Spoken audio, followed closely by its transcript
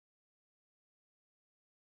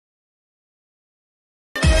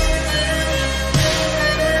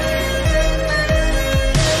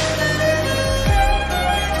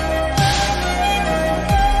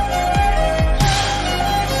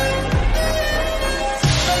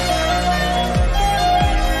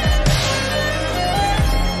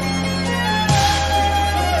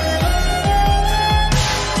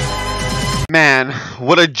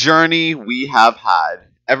journey we have had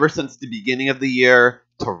ever since the beginning of the year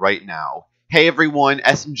to right now. Hey everyone,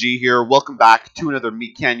 SMG here. Welcome back to another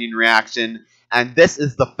MeatCanyon reaction. And this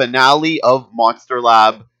is the finale of Monster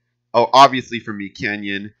Lab. Oh, obviously for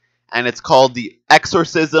MeatCanyon. And it's called The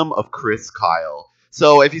Exorcism of Chris Kyle.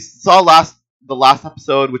 So if you saw the last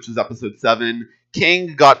episode, which was episode 7,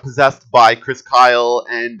 King got possessed by Chris Kyle,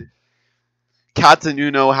 and Katz and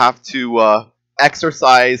Uno have to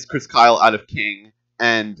exorcise Chris Kyle out of King.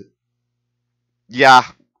 And yeah,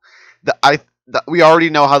 we already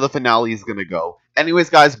know how the finale is gonna go. Anyways,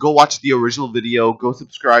 guys, go watch the original video. Go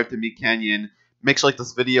subscribe to MeatCanyon. Make sure you like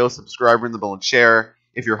this video, subscribe, ring the bell, and share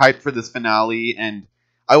if you're hyped for this finale. And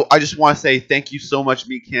I just want to say thank you so much,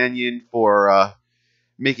 MeatCanyon, for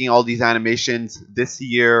making all these animations this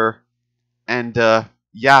year. And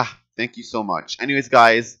yeah, thank you so much. Anyways,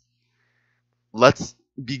 guys, let's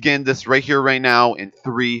begin this right here, right now in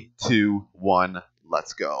 3, 2, 1.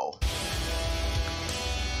 Let's go.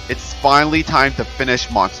 It's finally time to finish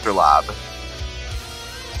Monster Lab.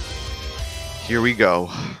 Here we go.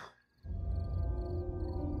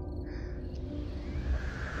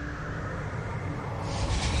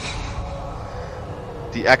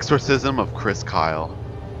 The Exorcism of Chris Kyle.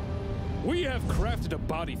 We have crafted a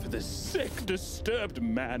body for this sick, disturbed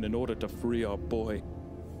man in order to free our boy.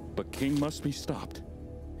 But King must be stopped.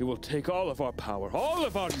 He will take all of our power, all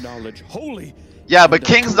of our knowledge, wholly. Yeah, but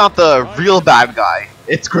King's not the real bad guy.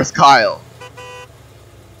 It's Chris Kyle.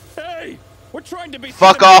 Hey, we're trying to be.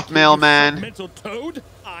 Fuck off, mailman. Mental toad.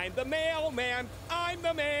 I'm the mailman. I'm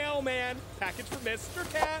the mailman. Package for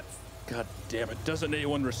Mr. Katz. God damn it! Doesn't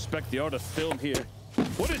anyone respect the art of film here?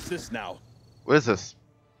 What is this now? What is this?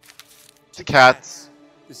 It's Katz.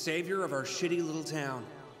 The savior of our shitty little town.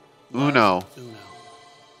 Uno. Uno.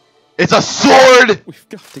 It's a sword! We've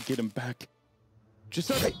got to get him back.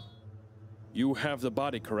 Giuseppe, you have the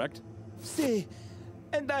body, correct? See,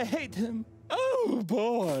 and I hate him. Oh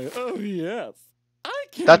boy, oh yes. I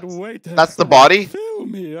can't wait to That's the body? Fill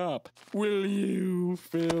me up. Will you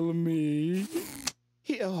fill me?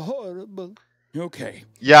 He horrible. Okay.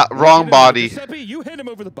 Yeah, wrong body. Giuseppe, you hand him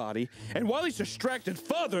over the body, and while he's distracted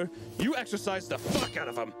further, you exercise the fuck out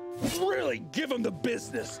of him. Really, give him the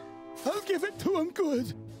business. I'll give it to him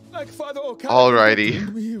good. Like Father O'Connor.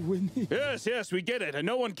 Alrighty. Yes, we get it, and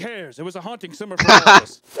no one cares. It was a haunting summer for all of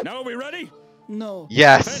us. Now are we ready? No.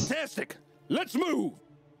 Yes. Fantastic. Let's move.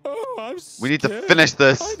 Oh, I'm We need to scared. finish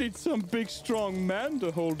this. I need some big, strong man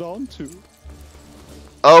to hold on to.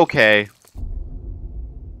 Okay.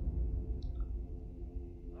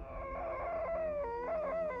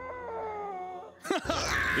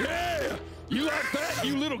 Yeah! You like that,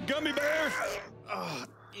 you little gummy bears?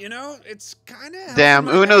 You know, it's kind of. Damn,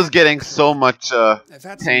 Uno's getting so much I've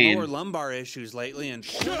had some pain. lower lumbar issues lately, and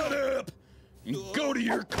Shut up! And go to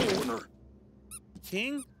your corner.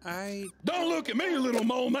 King, Don't look at me, little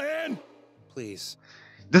mole man! please.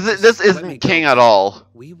 This isn't King at all.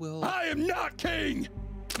 We will. I am not king!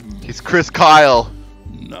 He's Chris Kyle.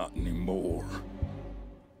 Not anymore.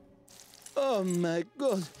 Oh my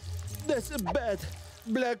God. That's a bad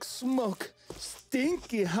black smoke.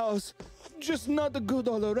 Stinky house. Just not good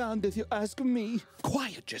all around if you ask me.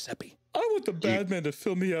 Quiet, Giuseppe. I want the bad man to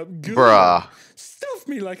fill me up good. Bruh. Stuff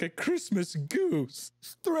me like a Christmas goose.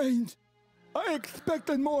 Strange. I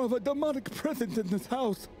expected more of a demonic presence in this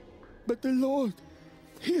house. But the Lord,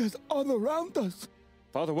 He is all around us.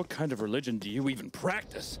 Father, what kind of religion do you even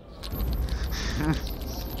practice?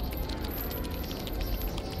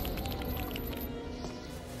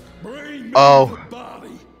 Bring me the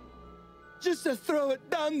body. Just to throw it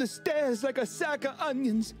down the stairs like a sack of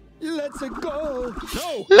onions. Let's go.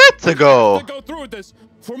 No. Let's go. To go through with this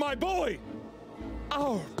for my boy.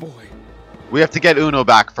 Our boy. We have to get Uno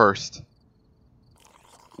back first.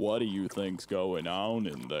 What do you think's going on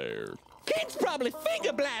in there? King's probably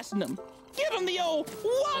finger blasting him. Give him the old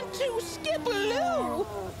 1-2 skip-a-loo.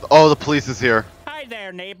 Oh, the police is here. Hi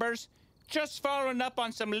there, neighbors. Just following up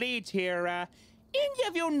on some leads here. Any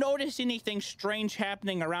of you notice anything strange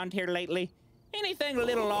happening around here lately? Anything a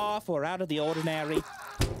little off or out of the ordinary?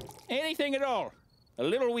 Anything at all? A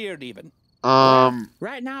little weird, even.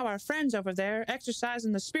 Right now, our friend's over there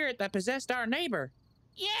exorcising the spirit that possessed our neighbor.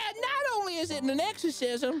 Yeah, not only is it an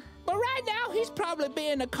exorcism, but right now he's probably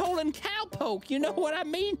being a colon cowpoke, you know what I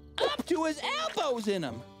mean? Up to his elbows in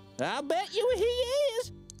him. I'll bet you he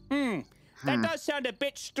is. That does sound a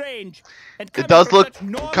bit strange. And It does look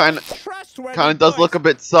kind of does look a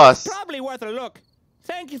bit sus. Probably worth a look.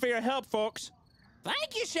 Thank you for your help, folks.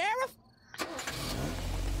 Thank you, Sheriff.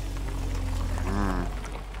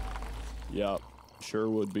 Yep, sure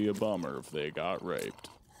would be a bummer if they got raped.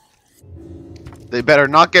 They better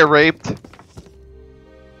not get raped.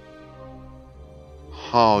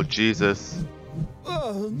 Oh, Jesus.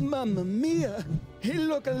 Oh, mamma mia. He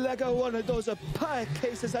looked like one of those pie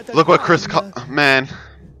cases at the Look what diner. Man.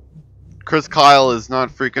 Chris Kyle is not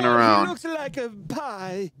freaking He around. looks like a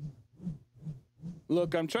pie.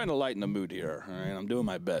 Look, I'm trying to lighten the mood here, all right? I'm doing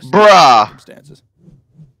my best. Bruh. Circumstances.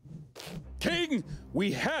 King,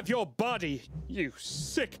 we have your body, you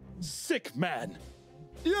sick, sick man.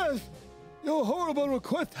 Yes, your horrible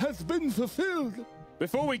request has been fulfilled.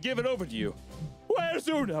 Before we give it over to you, where's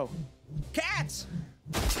Uno? Cats!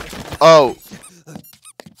 Oh.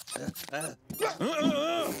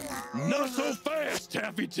 Not so fast,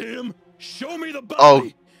 Taffy Tim. Show me the body,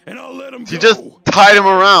 Oh. and I'll let him go. He just tied him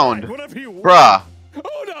around. Whatever you want. Bruh.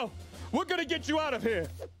 Oh no! We're gonna get you out of here.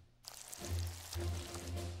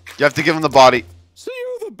 You have to give him the body. So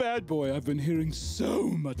you're the bad boy I've been hearing so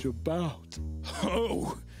much about.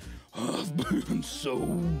 Oh, I've been so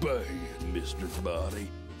bad, Mr. Body.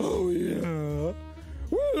 Oh yeah.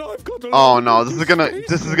 Well, I've got a Oh lot no, of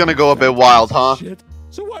this is gonna go a bit wild, huh? shit.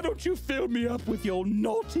 So why don't you fill me up with your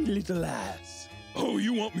naughty little ass? Oh,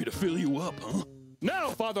 you want me to fill you up, huh? Now,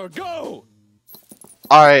 Father, go!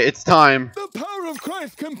 Alright, it's time. The power of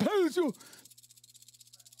Christ compels you.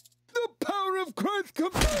 The power of Christ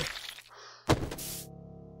compels.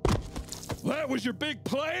 That was your big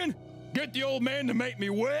plan? Get the old man to make me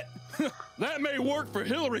wet? That may work for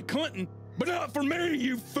Hillary Clinton, but not for me,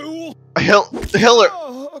 you fool! Hiller.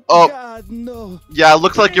 Oh, Oh. God, no. Yeah, it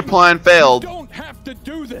looks like your plan failed. You don't have to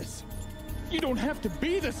do this. You don't have to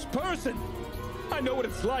be this person. I know what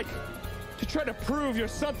it's like to try to prove you're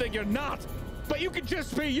something you're not, but you can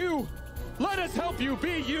just be you. Let us help you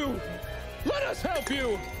be you. Let us help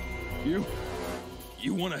you.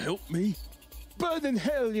 You want to help me? Burn in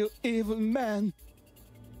hell, you evil man.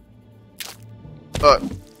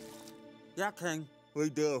 Yeah, King, we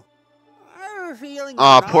do. I have a feeling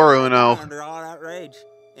poor Uno. under all that rage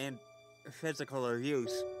and physical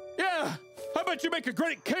abuse. Yeah, I bet you make a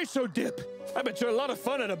great queso dip. I bet you're a lot of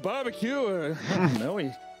fun at a barbecue or, I don't know.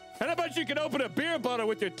 And I bet you can open a beer bottle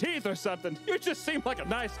with your teeth or something. You just seem like a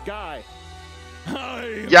nice guy.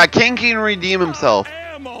 Yeah, King can redeem himself.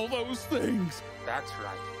 I am all those things. That's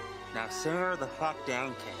right. Now simmer the fuck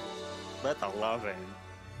down, King. Let the love in.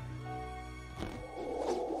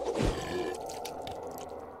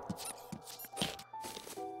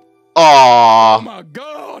 Aww. Oh my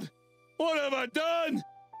God! What have I done?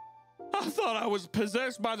 I thought I was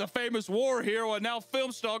possessed by the famous war hero and now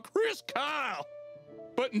film star Chris Kyle.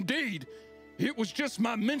 But indeed, it was just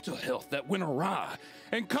my mental health that went awry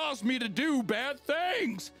and caused me to do bad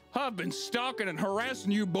things. I've been stalking and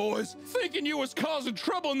harassing you boys, thinking you was causing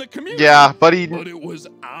trouble in the community. Yeah, but it was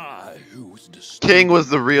I who was disturbed. King was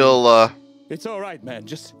the real, It's all right, man.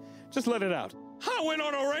 Just let it out. I went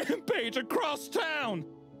on a rampage across town.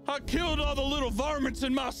 I killed all the little varmints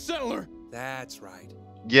in my cellar. That's right.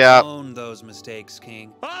 Yeah. Own those mistakes,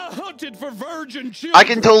 King. I hunted for virgin children. I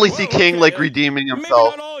can totally see King, like, okay. redeeming Maybe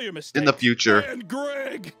himself not all your mistakes. in the future. And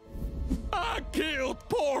Greg. I killed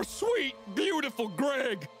poor, sweet, beautiful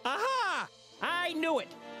Greg. Aha! I knew it.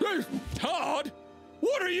 Hey, Todd,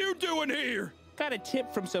 what are you doing here? Got a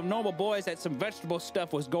tip from some normal boys that some vegetable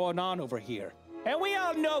stuff was going on over here. And we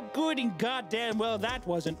all know good and goddamn well that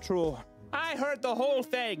wasn't true. I heard the whole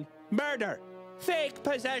thing. Murder, fake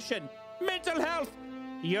possession, mental health.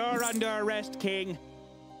 You're under arrest, King.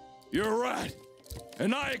 You're right.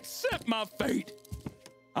 And I accept my fate.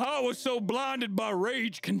 I was so blinded by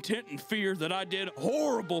rage, content, and fear that I did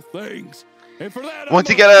horrible things. And for that, Once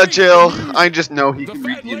he get out of jail, I just know he can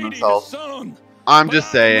redeem himself. I'm just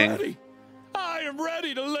saying. I am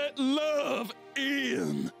ready to let love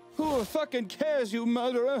in. Who fucking cares, you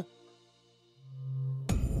murderer?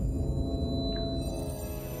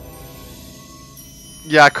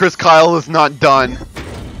 Yeah, Chris Kyle is not done.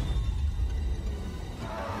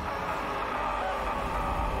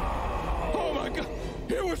 Oh my God,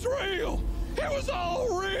 it was real. It was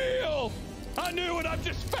all real. I knew it. I'm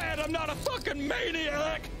just fat. I'm not a fucking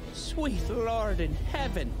maniac. Sweet Lord in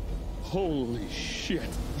heaven. Holy shit.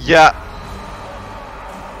 Yeah.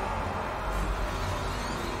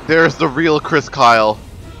 There's the real Chris Kyle.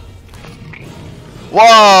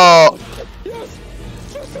 Whoa! Yes,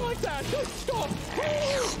 just like that. Just stop.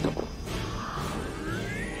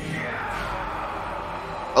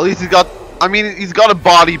 At least he's got, I mean, he's got a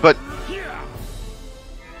body, but... Yeah.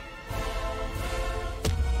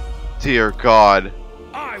 Dear God.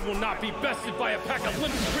 I will not be bested by a pack of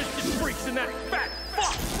living Christian freaks in that fat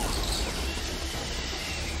fuck!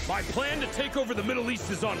 My plan to take over the Middle East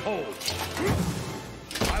is on hold.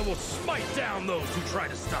 I I will smite down those who try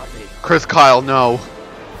to stop me. Chris Kyle, no.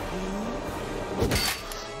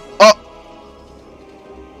 Oh!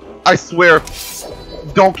 I swear,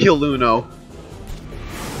 don't kill Uno.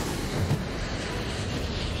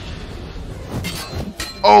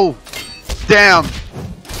 Oh! Damn!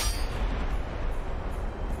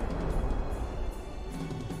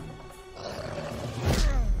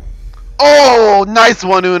 Oh! Nice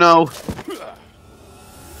one, Uno!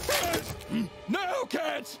 Now,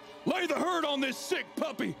 cats! Lay the hurt on this sick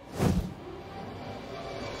puppy!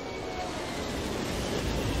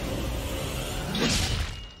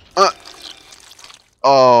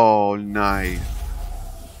 Oh, nice.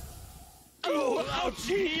 Oh,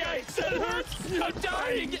 ouchie! Yikes! That hurts! I'm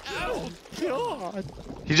dying! Ow! God!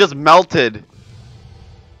 He just melted.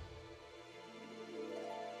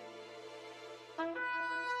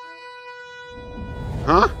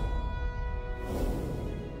 Huh?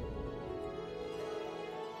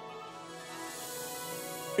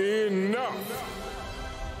 Enough!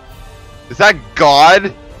 Is that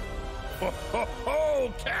God?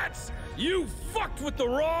 Oh, cats! You fucked with the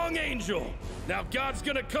wrong angel! Now God's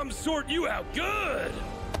gonna come sort you out good!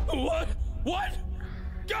 What? What?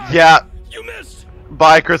 God! Yeah. You missed!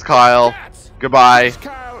 Bye, Chris Kyle. Cats! Goodbye.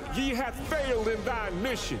 Kyle, ye hath failed in thy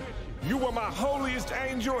mission. You were my holiest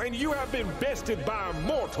angel, and you have been bested by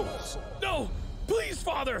mortals. No! Please,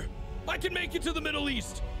 Father! I can make it to the Middle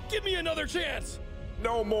East! Give me another chance!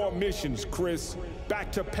 No more missions, Chris.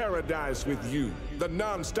 Back to paradise with you. The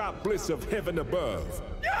non-stop bliss of heaven above.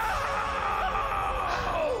 No!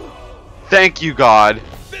 Thank you, God.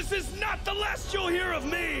 This is not the last you'll hear of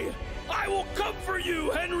me! I will come for you,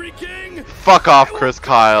 Henry King! Fuck off, Chris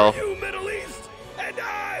Kyle. You, Middle East! And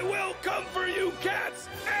I will come for you, cats!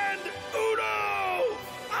 And Uno!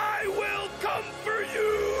 I will come for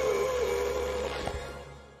you!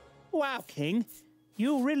 Wow, King.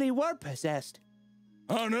 You really were possessed.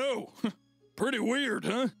 I know. Pretty weird,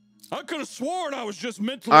 huh? I could have sworn I was just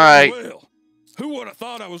mentally unwell. Who would have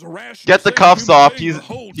thought I was a rational? Get the cuffs off. He's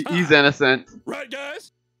innocent. Right,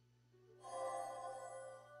 guys?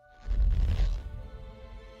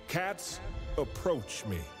 Cats, approach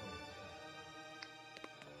me.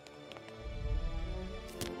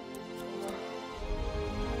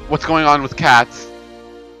 What's going on with cats?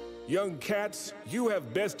 Young cats, you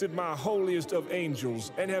have bested my holiest of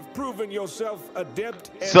angels and have proven yourself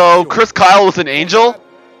adept. So Chris Kyle was an angel?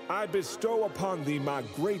 I bestow upon thee my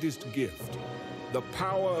greatest gift, the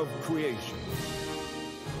power of creation.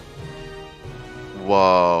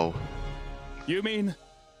 Whoa. You mean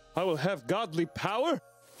I will have godly power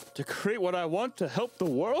to create what I want to help the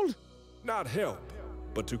world? Not help,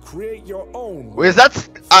 but to create your own. Wait, is that?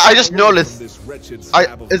 I just noticed. Is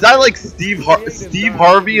that like Steve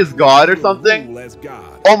Harvey is God or something?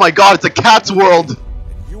 Oh my God! It's a cat's world.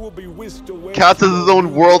 Cats has his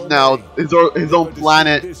own world now. His own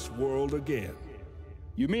planet. This world again.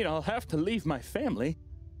 You mean I'll have to leave my family,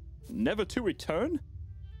 never to return?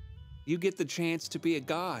 You get the chance to be a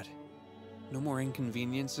god. No more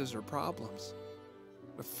inconveniences or problems.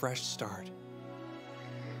 A fresh start.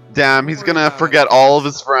 Damn, he's gonna forget all of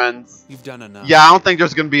his friends. You've done enough. Yeah, I don't think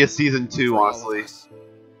there's gonna be a season 2, honestly.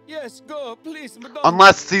 Yes, go, please, Madonna.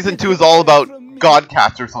 Unless season 2 is all about god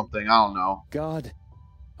cats or something. I don't know. God,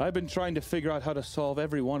 I've been trying to figure out how to solve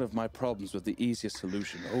every one of my problems with the easiest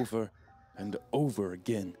solution over and over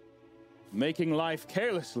again. Making life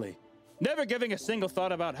carelessly. Never giving a single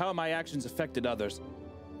thought about how my actions affected others.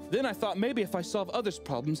 Then I thought maybe if I solve others'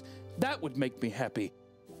 problems, that would make me happy.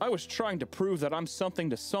 I was trying to prove that I'm something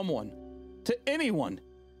to someone, to anyone,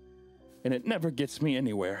 and it never gets me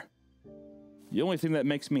anywhere. The only thing that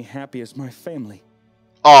makes me happy is my family.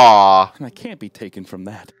 Aww. And I can't be taken from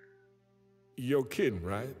that. You're kidding,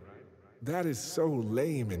 right? That is so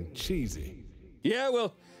lame and cheesy. Yeah,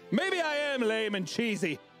 well, maybe I am lame and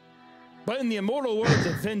cheesy. But in the immortal words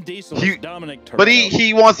of Vin Diesel's Dominic Toretto, but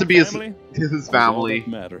he wants to be his All family. that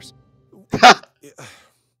matters.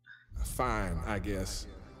 Fine, I guess.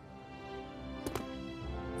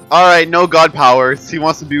 Alright, no god powers. He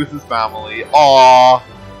wants to be with his family. Aww.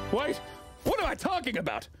 Wait, what am I talking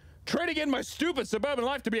about? Trading in my stupid suburban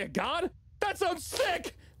life to be a god? That sounds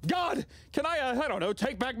sick! God, can I don't know,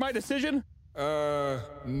 take back my decision?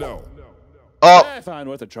 No. Oh. Fine,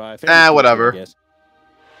 worth a try. Whatever.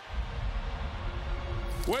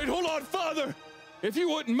 Wait, hold on, Father! If you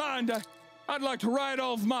wouldn't mind, I'd like to right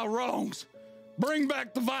off my wrongs. Bring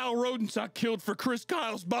back the vile rodents I killed for Chris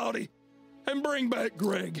Kyle's body. And bring back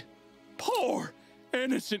Greg. Poor,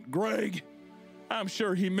 innocent Greg. I'm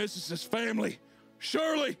sure he misses his family.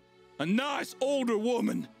 Shirley, a nice older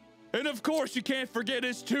woman. And of course you can't forget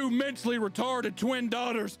his two mentally retarded twin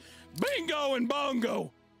daughters, Bingo and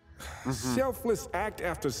Bongo. Selfless act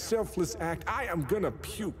after selfless act. I am gonna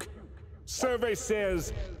puke. Survey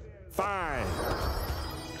says 5.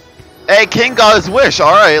 Hey, King got his wish.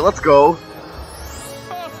 All right, let's go.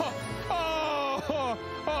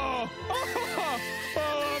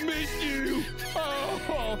 I miss you.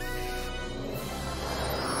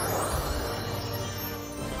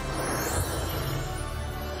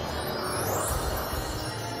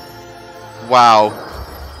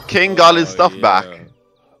 Wow. King got his stuff back.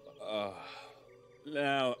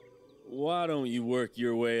 Now, why don't you work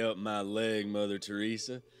your way up my leg, Mother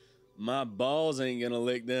Teresa? My balls ain't gonna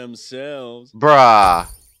lick themselves. Bruh.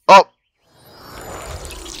 Oh.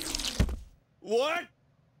 What?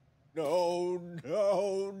 No,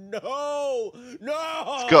 no, no,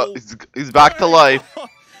 no! Go. He's back to life.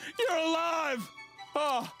 You're alive!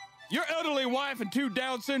 Your elderly wife and 2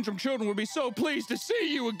 Down syndrome children would be so pleased to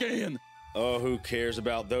see you again. Oh, who cares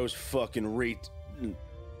about those fucking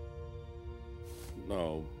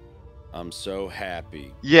No, I'm so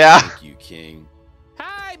happy. Yeah. Thank you, King.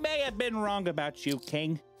 I may have been wrong about you,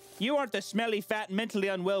 King. You aren't the smelly, fat, mentally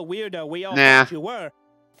unwell weirdo we all Nah. thought you were.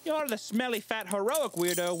 You're the smelly, fat, heroic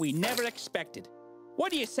weirdo we never expected.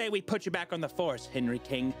 What do you say we put you back on the force, Henry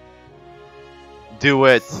King? Do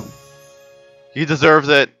it. He deserves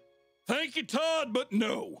it. Thank you, Todd, but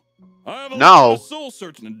no. I have a No. lot of soul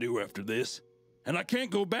searching to do after this, and I can't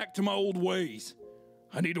go back to my old ways.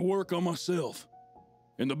 I need to work on myself.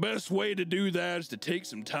 And the best way to do that is to take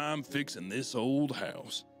some time fixing this old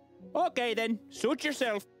house. Okay, then. Suit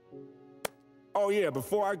yourself. Oh yeah,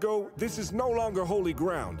 before I go, this is no longer holy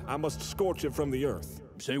ground. I must scorch it from the earth.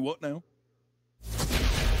 Say what now?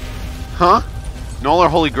 Huh? No longer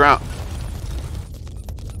holy ground.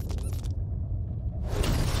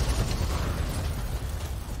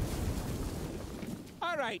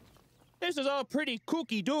 All right. This is all pretty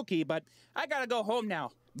kooky dooky, but I gotta go home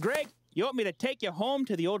now. Greg, you want me to take you home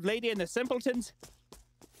to the old lady and the simpletons?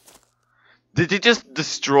 Did you just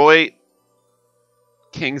destroy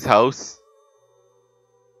King's house?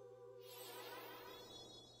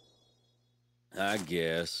 I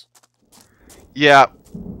guess. Yeah.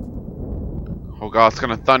 Oh god, it's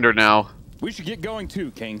gonna thunder now. We should get going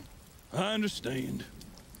too, King. I understand.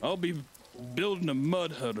 I'll be building a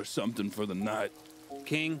mud hut or something for the night.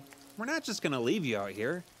 King, we're not just gonna leave you out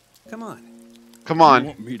here. Come on. Come You on.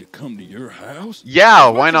 want me to come to your house? Yeah,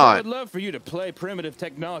 As much why as not? I'd love for you to play primitive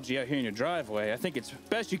technology out here in your driveway. I think it's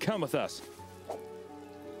best you come with us.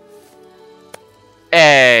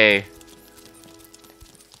 Hey.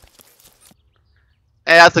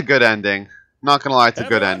 Hey, that's a good ending. Not gonna lie, it's a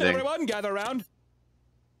good ending. Everyone, gather around.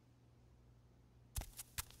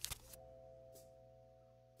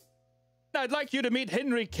 I'd like you to meet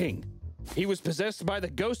Henry King. He was possessed by the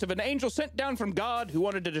ghost of an angel sent down from God who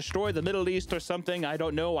wanted to destroy the Middle East or something. I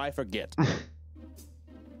don't know. I forget.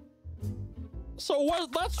 So wait,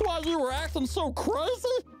 that's why you were acting so crazy?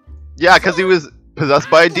 Yeah, because he was possessed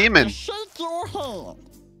by a demon. Shake your hand.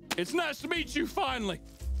 It's nice to meet you finally.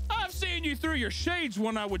 I've seen you through your shades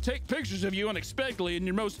when I would take pictures of you unexpectedly in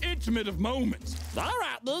your most intimate of moments. All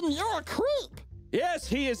right, then, you're a creep. Yes,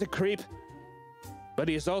 he is a creep. But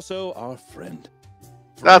he is also our friend.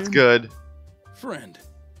 That's good. Friend.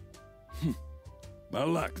 I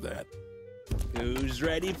like that. Who's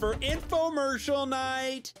ready for infomercial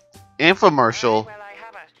night? Infomercial. Well, I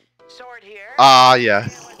have a sword here. Ah,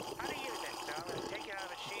 yes. How to use it, so I'm gonna take it out of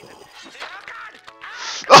the sheath.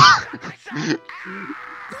 Oh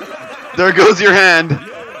God! There goes your hand.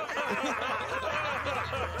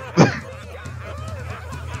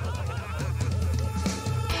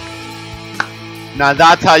 Now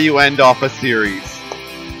that's how you end off a series.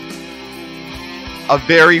 A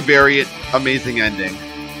very, very amazing ending.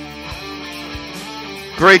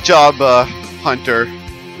 Great job, Hunter.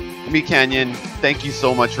 MeatCanyon, thank you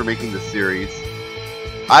so much for making this series.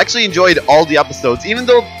 I actually enjoyed all the episodes, even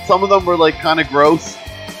though some of them were like kind of gross.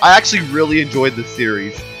 I actually really enjoyed this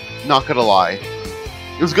series. Not gonna lie.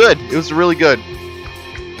 It was good. It was really good.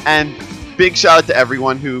 And big shout out to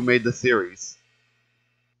everyone who made the series.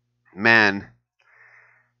 Man.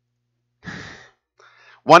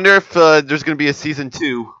 Wonder if there's going to be a season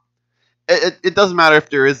 2. It doesn't matter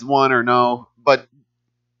if there is one or no, but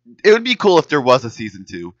it would be cool if there was a season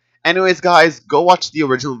 2. Anyways, guys, go watch the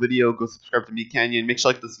original video. Go subscribe to MeatCanyon. Make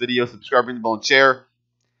sure you like this video, subscribe, ring the bell, and share.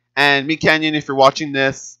 And MeatCanyon, if you're watching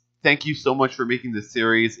this, thank you so much for making this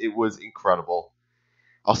series. It was incredible.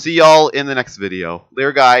 I'll see y'all in the next video.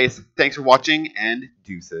 Later, guys. Thanks for watching, and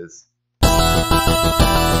deuces.